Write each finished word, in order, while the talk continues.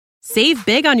Save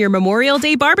big on your Memorial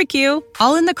Day barbecue,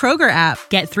 all in the Kroger app.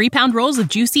 Get 3-pound rolls of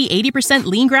juicy 80%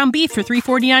 lean ground beef for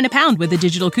 $3.49 a pound with a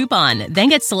digital coupon. Then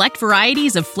get select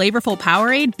varieties of flavorful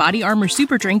Powerade, Body Armor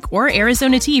Super Drink, or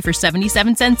Arizona tea for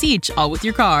 77 cents each, all with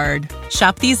your card.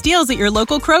 Shop these deals at your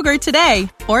local Kroger today,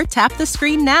 or tap the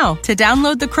screen now to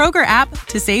download the Kroger app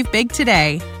to save big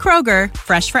today. Kroger,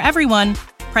 fresh for everyone.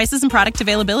 Prices and product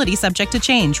availability subject to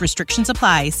change. Restrictions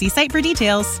apply. See site for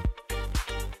details.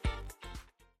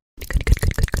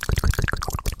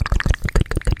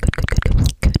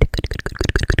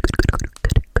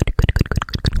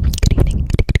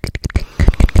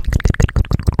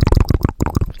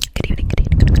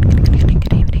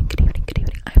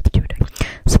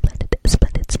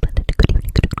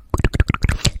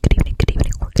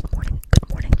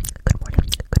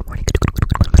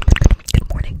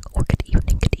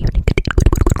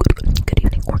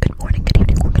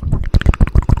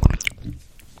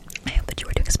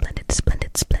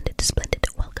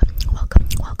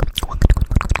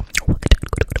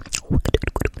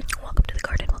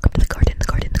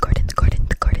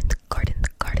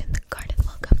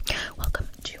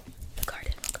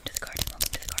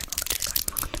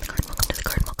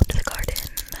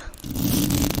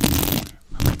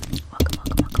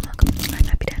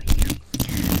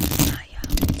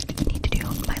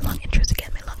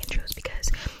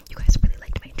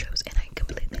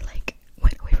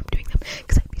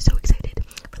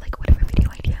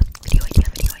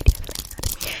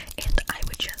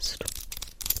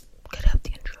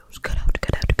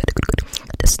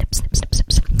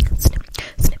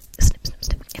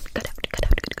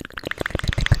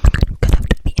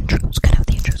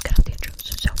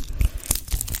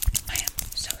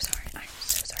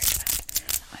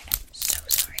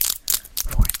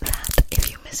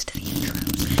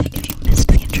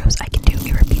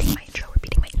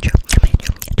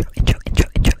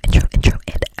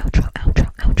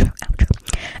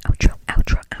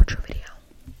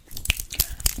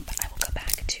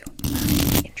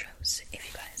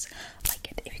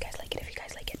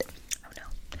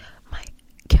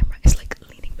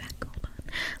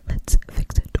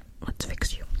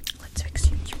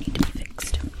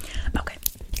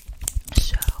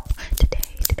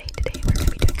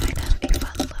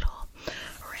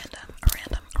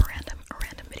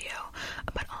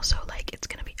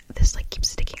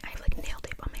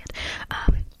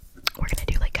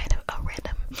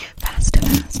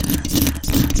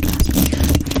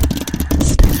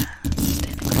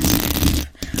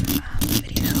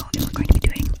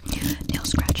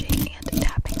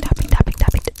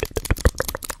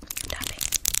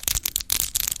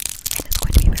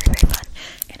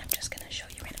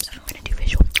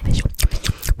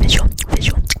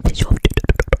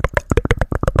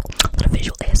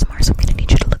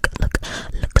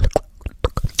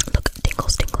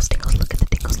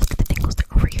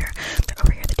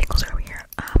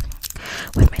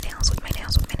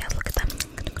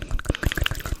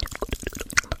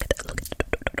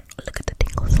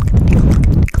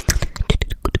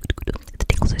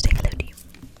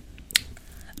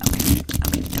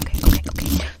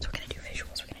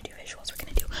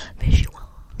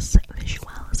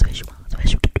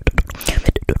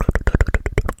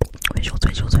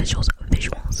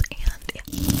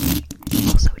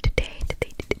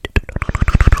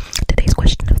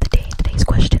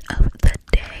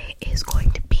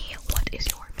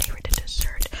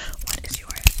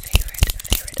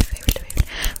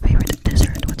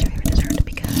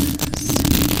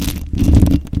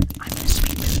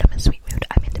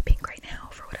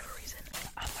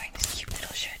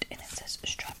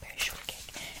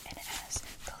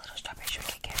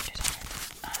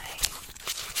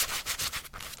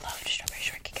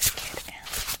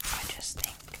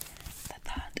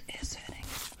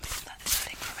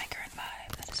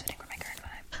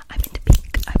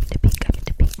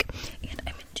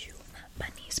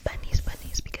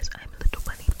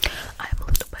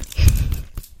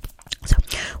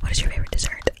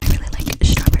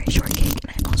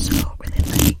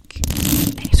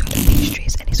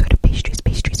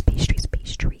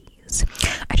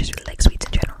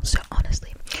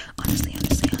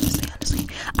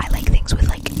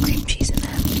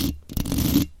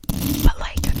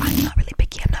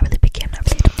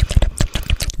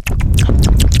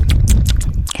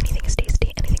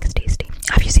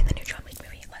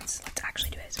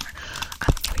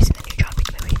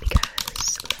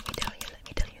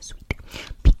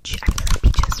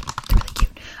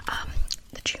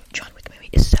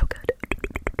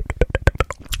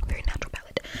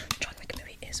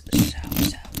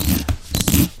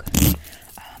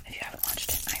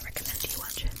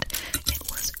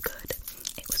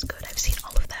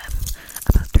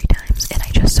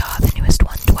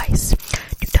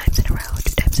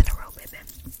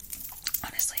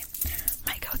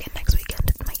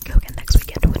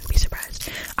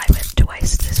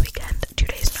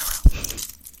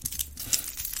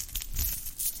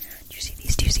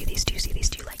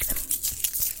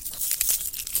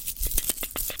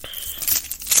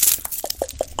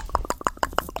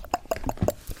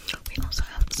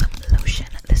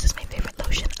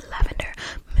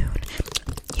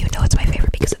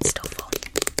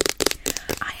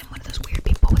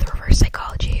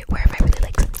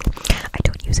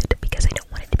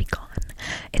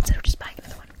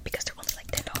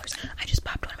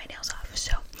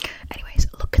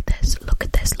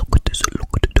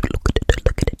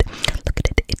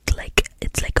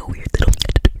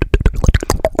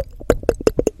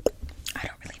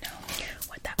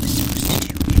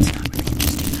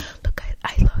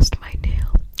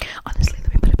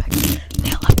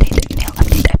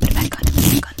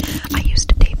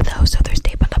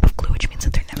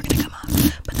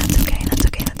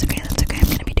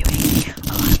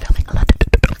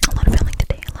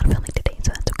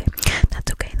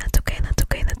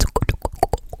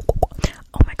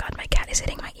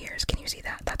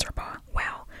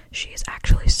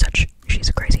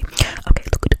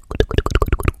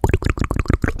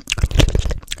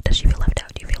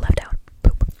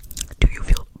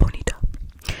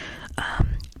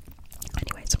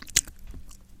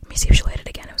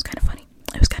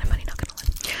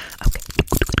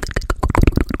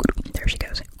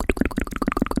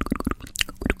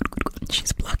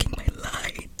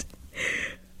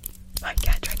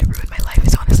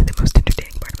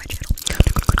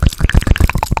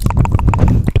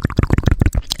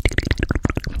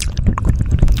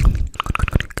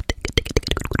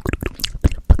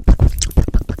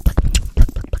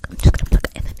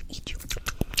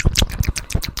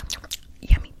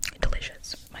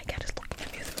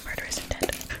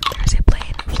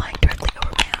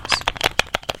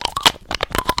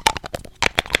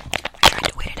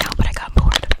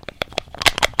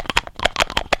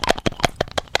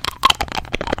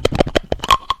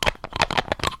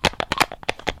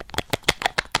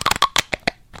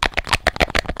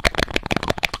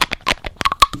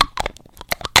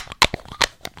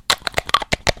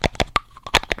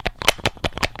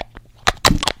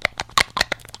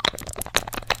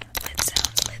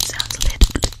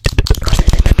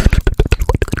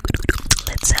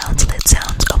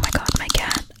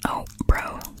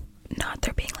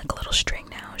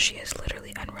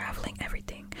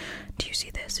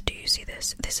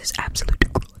 this. This is absolute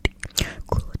cruelty.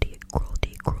 Cruelty,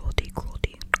 cruelty, cruelty,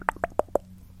 cruelty.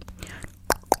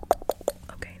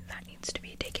 Okay, that needs to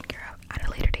be taken care of at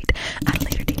a later date. At a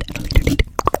later date, at a later date.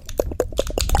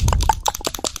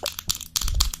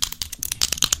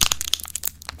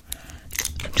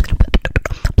 I'm just gonna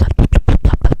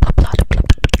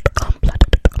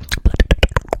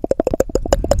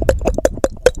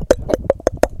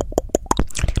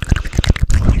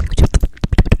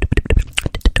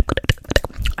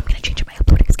change my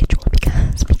uploading schedule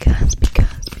because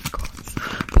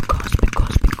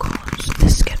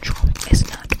this schedule is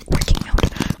not working out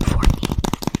for me.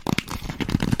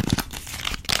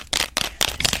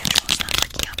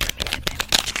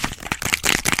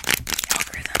 The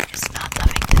algorithm is not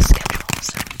loving this schedule,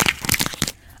 so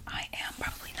I am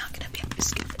probably not going to be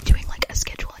doing like a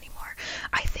schedule anymore.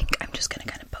 I think I'm just going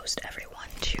to kind of post everyone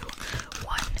to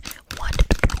one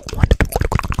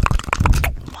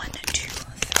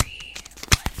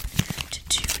to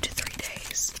 2 to 3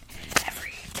 days.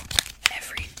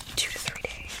 Every 2 to 3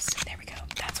 days. There we go.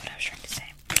 That's what I was trying to say.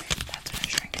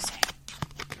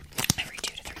 Every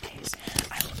 2 to 3 days,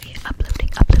 I will be uploading.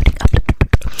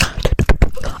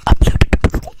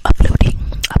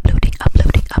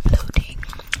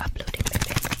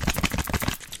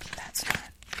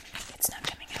 It's not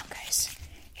coming out, guys.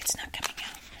 It's not coming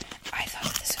out. I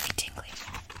thought this would be tingly,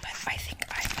 but I think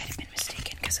I might have been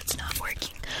mistaken because it's not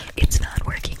working. It's not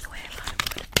working the way I thought it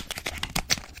would.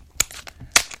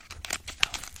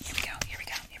 Oh, here we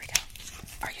go.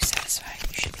 Are you satisfied?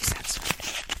 You should be satisfied.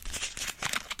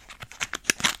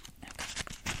 Okay.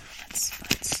 Let's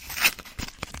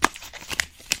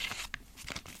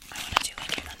I want to do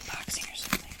like an unboxing or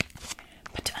something.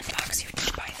 But to unbox, you would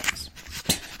just buy things.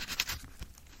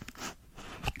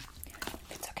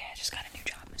 It's okay, I just got a new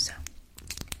job, so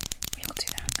we will do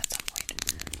that at some point.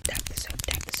 Tap the soap.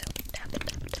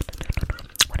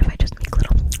 What if I just make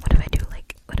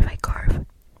what if I carve?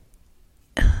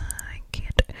 I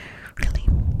can't really.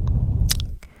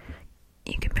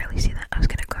 You can barely see that. I was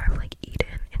gonna carve like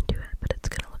Eden into it, but it's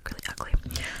gonna look really ugly.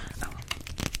 Oh.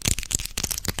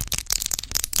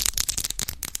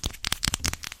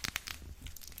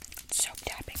 Soap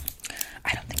tapping.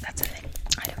 I don't think that's a thing,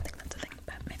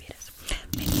 but maybe it is.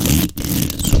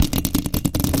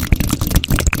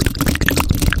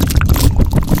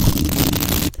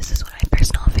 This is one of my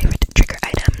personal favorite trigger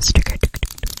items.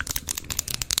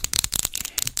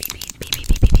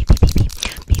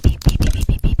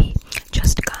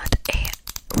 Just got a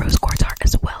rose quartz heart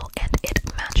as well, and it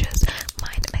matches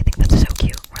mine, and I think that's so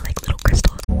cute. We're like little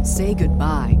crystals. Say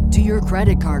goodbye to your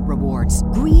credit card rewards.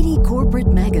 Greedy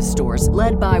corporate mega stores,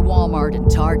 led by Walmart and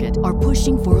Target, are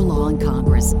pushing for a law in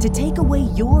Congress to take away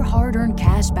your hard-earned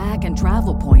cash back and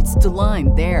travel points to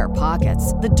line their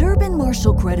pockets. The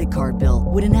Durbin-Marshall credit card bill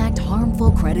would enact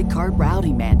harmful credit card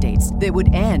routing mandates that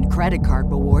would end credit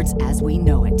card rewards as we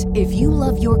know it. If you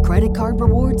love your credit card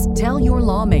rewards, tell your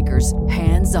lawmakers,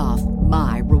 hands off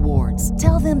my rewards.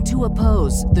 Tell them to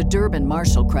oppose the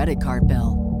Durbin-Marshall credit card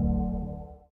bill.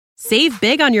 Save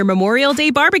big on your Memorial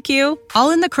Day barbecue, all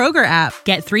in the Kroger app.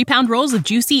 Get 3-pound rolls of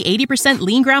juicy 80%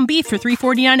 lean ground beef for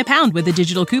 $3.49 a pound with a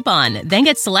digital coupon. Then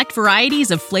get select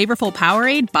varieties of flavorful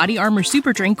Powerade, Body Armor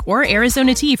Super Drink, or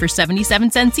Arizona tea for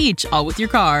 77 cents each, all with your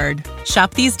card.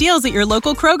 Shop these deals at your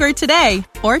local Kroger today,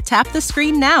 or tap the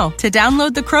screen now to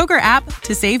download the Kroger app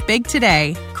to save big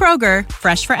today. Kroger,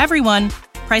 fresh for everyone.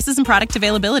 Prices and product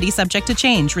availability subject to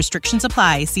change. Restrictions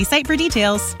apply. See site for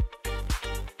details.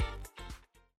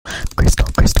 Crystal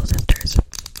sisters,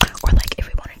 or like if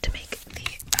we wanted to make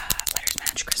the letters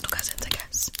match, crystal cousins, I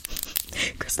guess.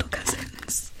 Crystal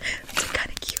cousins. That's kind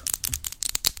of cute.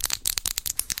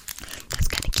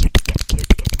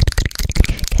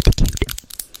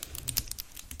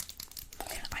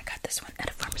 I got this one at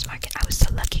a farmer's market. I was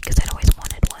so lucky because I'd always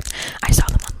wanted one. I saw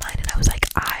them online and I was like,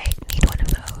 I need one of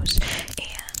those.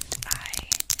 And I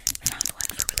found one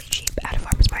for really cheap at a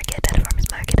farmer's market.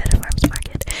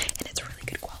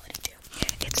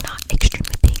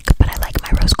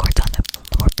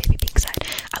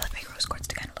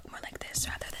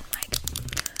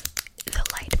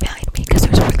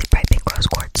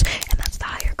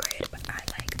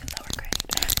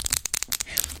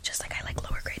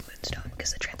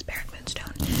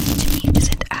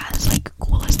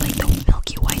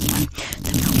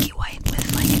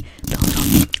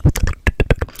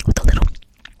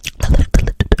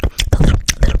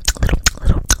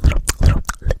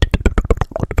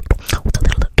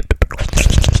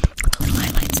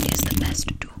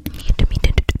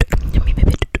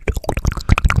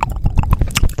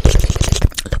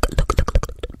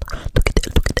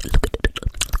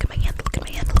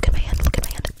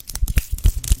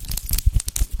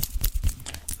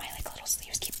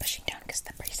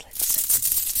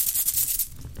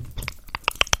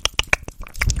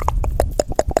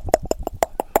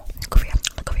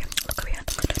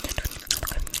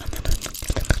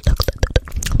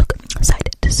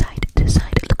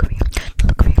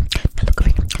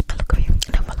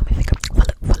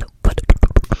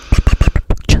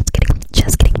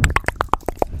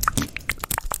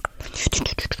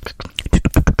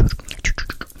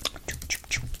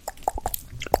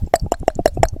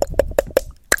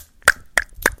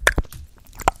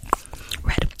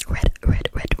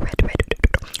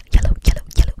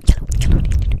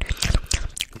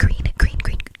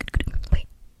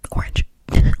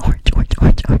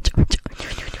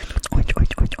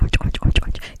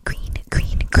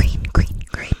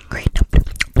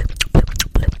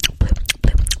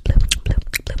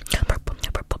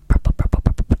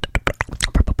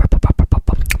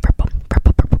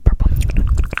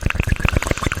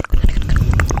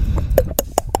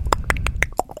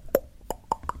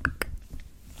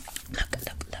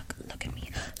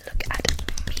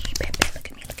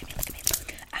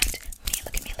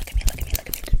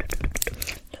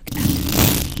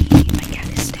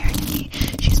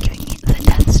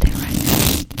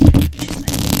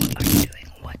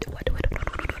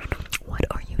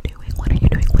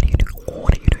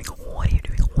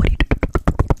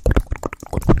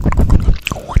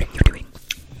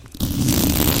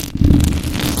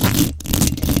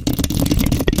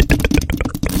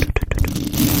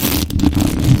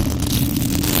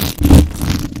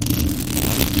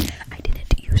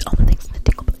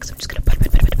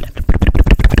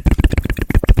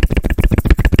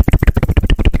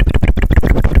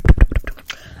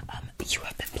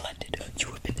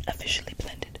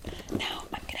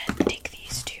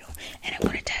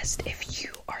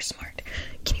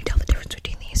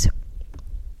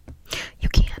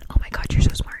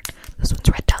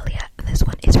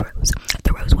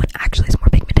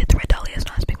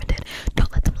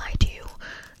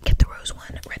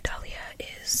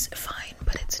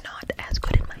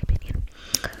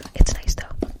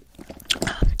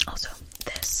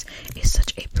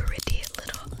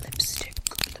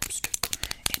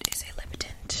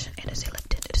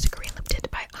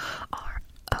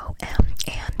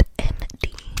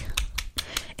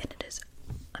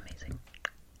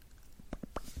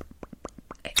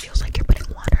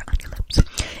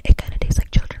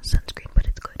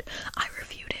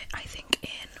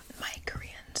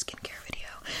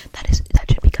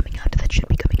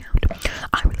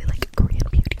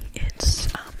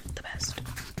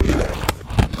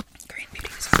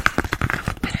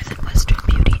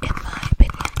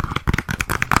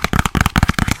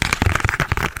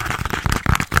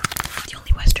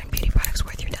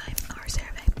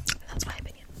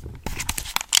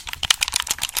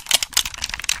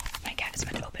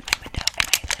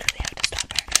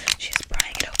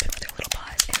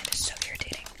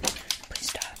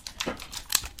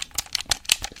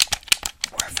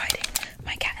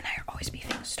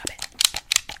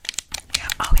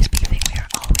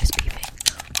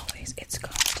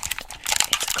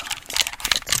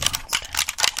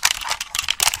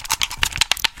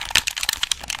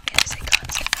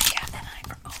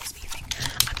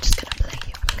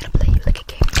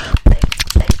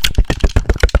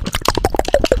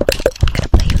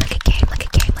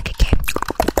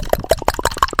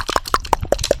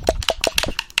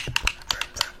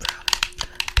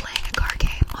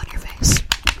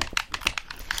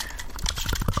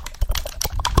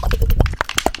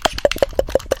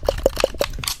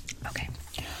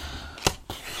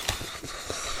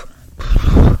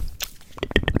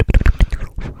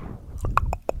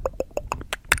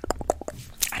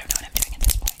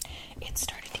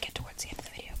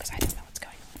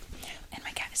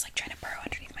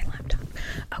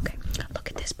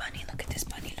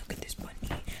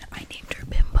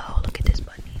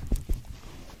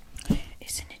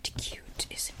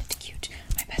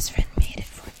 best friend made it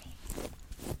for me.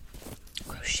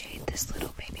 Crocheted this little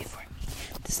baby for me.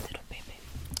 This little baby.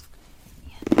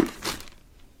 Yeah.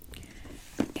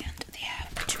 And they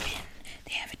have a twin.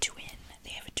 They have a twin. They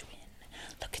have a twin.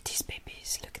 Look at these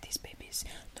babies. Look at these babies.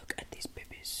 Look at these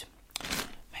babies.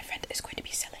 My friend is going to be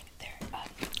selling their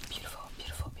beautiful,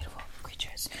 beautiful, beautiful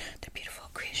creatures. Their beautiful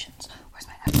creations. Where's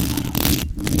my axolotl?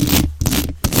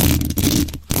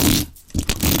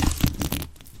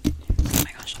 Oh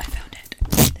my gosh, I found it.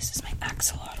 This is my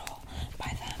axolotl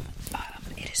by them.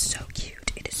 It is so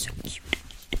cute. It is so cute.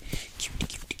 Cute,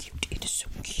 cute, cute. It is so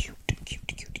cute. Cute, cute,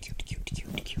 cute, cute, cute,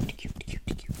 cute, cute,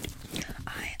 cute, cute.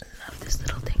 I love this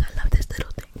little thing. I love this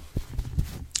little thing.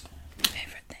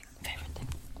 Favorite thing. Favorite thing.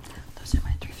 Those are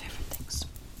my 3 favorite things.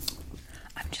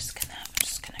 I'm just gonna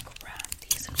grab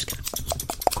these. I'm just gonna cut.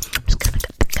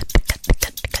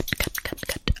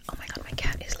 Oh my god, my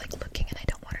cat is like looking and I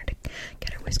don't want her to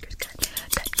get her whiskers cut.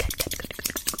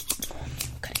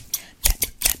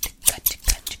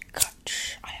 Cut.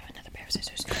 I have another pair of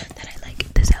scissors that I like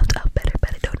the sounds of better,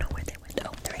 but I don't know where they went.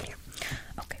 Oh, they're right here.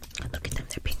 Okay, look at them.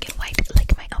 They're pink and white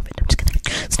like my outfit. I'm just gonna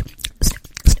snip,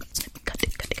 cut. I'm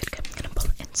gonna pull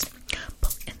and snip.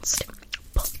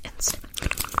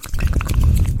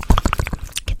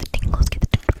 Get the tingles, get the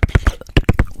tingles.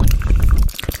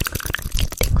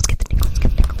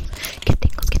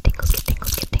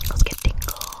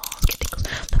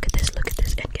 Look at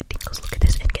this, and get tingles. Look at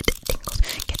this and get tingles.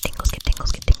 Get tingles. Look at it.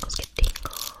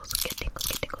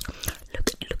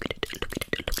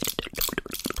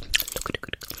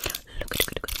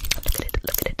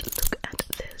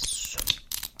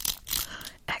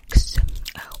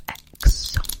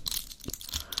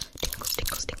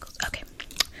 Tingles. Okay.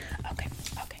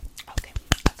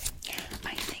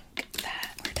 I think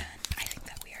that we're done. I think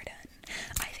that we are done.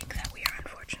 I think that we are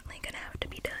unfortunately gonna have to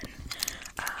be done.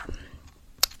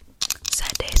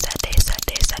 Sad day in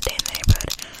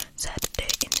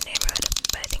the neighborhood.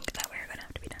 But I think that we're gonna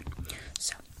have to be done.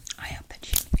 So I hope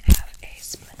that you have a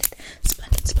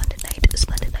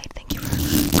splendid night. Thank you for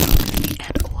calling me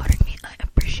and watering me. I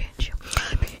appreciate you.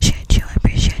 I appreciate you. I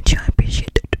appreciate you. I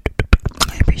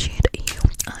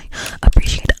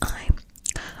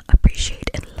appreciate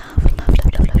and love. I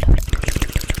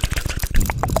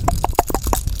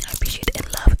appreciate and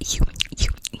love you.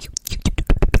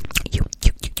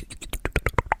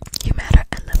 You matter.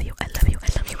 I love you.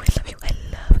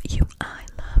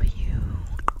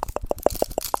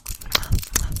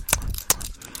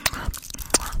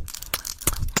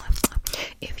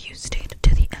 If you stayed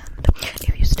to the end,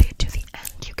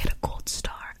 you get a gold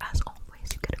star. As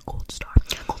always, you get a gold star.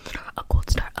 A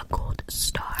gold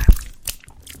star.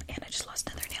 And I just lost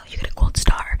another nail. You get a gold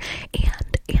star.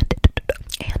 And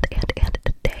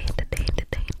today,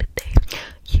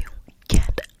 you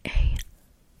get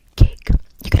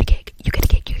a cake. You get a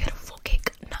cake. You get a full cake,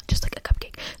 not just like a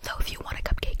cupcake. So if you want a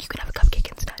cupcake, you can have a cupcake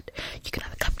instead. You can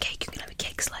have a cupcake, you can have a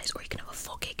cake slice, or you can have a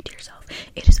full cake to yourself.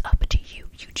 It is up to you.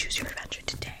 You choose your adventure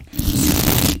today.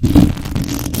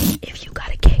 If you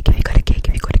got a cake,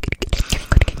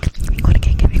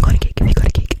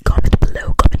 comment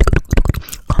below.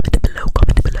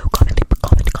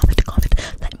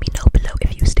 Let me know below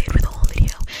if you stayed for the whole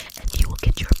video, and you will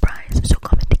get your prize. So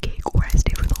comment a cake, or I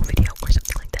stayed for the whole video, or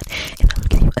something like that, and I'll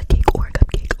give you a cake or a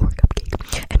cupcake,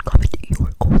 and comment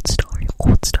your gold star.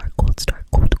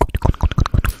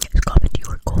 Comment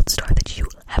your gold star that you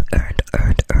have earned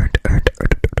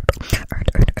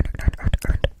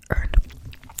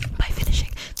by finishing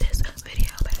this video.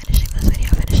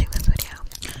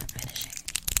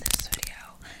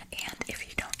 And if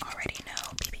you don't already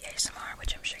know BBASMR,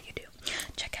 which I'm sure you do,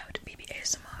 check out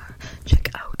BBASMR.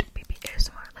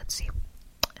 Let's see.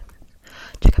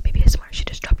 Check out BBASMR. She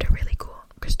just dropped a really cool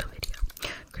crystal video.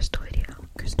 Crystal video.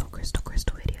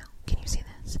 Can you see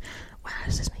this? Wow, how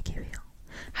does this make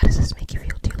you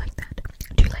feel? Do you like that?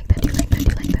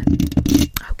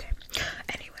 Okay.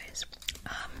 Anyways,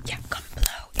 yeah, comment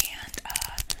below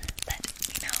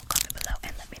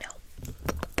and let me know.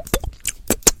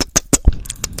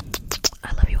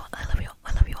 I love you all.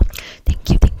 Thank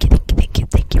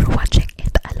you for watching,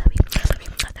 and I love you.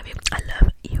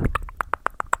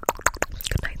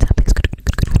 Good night, saplings.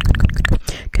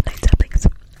 Good night, saplings.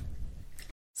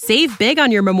 Save big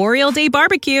on your Memorial Day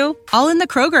barbecue, all in the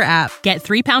Kroger app. Get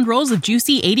 3-pound rolls of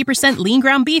juicy 80% lean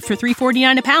ground beef for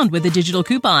 $3.49 a pound with a digital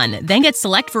coupon. Then get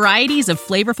select varieties of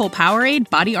flavorful Powerade,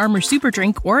 Body Armor Super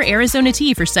Drink, or Arizona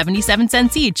tea for 77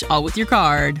 cents each, all with your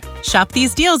card. Shop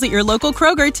these deals at your local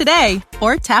Kroger today,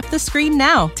 or tap the screen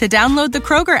now to download the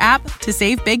Kroger app to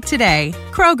save big today.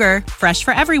 Kroger, fresh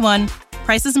for everyone.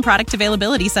 Prices and product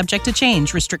availability subject to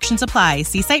change. Restrictions apply.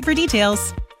 See site for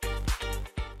details.